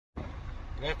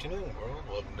Good afternoon, world.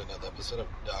 Welcome to another episode of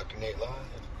Dr. Nate Live,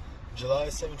 July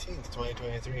 17th,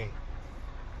 2023.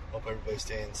 Hope everybody's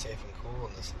staying safe and cool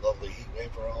in this lovely heat wave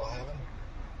we're all having.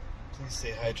 Please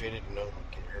stay hydrated and don't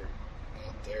get hurt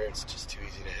out there. It's just too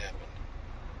easy to happen.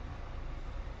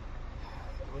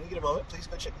 When you get a moment, please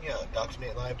go check me out,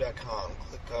 DoctorNateLive.com.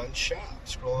 Click on Shop.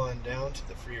 Scroll on down to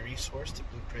the free resource to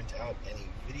blueprint out any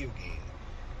video game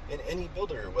in any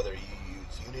builder, whether you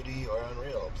use Unity or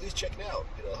Unreal. Please check it out.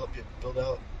 It'll help you build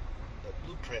out a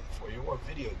blueprint for your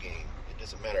video game. It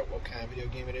doesn't matter what kind of video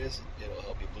game it is, it'll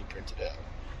help you blueprint it out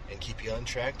and keep you on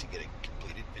track to get a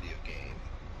completed video game.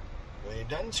 When you're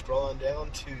done, scroll on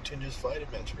down to Tinjas Flight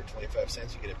Adventure. For 25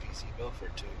 cents, you get a PC build for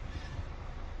two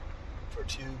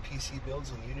PC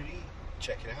builds in Unity.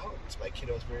 Check it out. It's my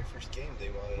kiddo's very first game. They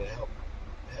wanted to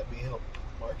have me help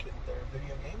market their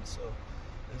video game, so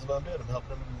this is what I'm doing. I'm helping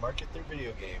them market their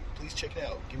video game. Please check it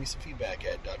out. Give me some feedback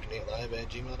at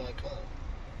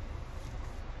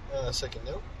DoctorNateLive@gmail.com. Second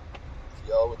note, if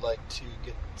y'all would like to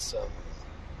get some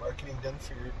marketing done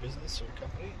for your business or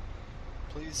company,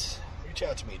 please reach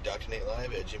out to me,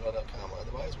 DoctorNateLive@gmail.com.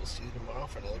 Otherwise, we'll see you tomorrow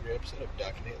for another great episode of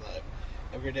Dr. Nate Live.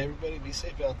 Have a great day, everybody. Be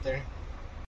safe out there.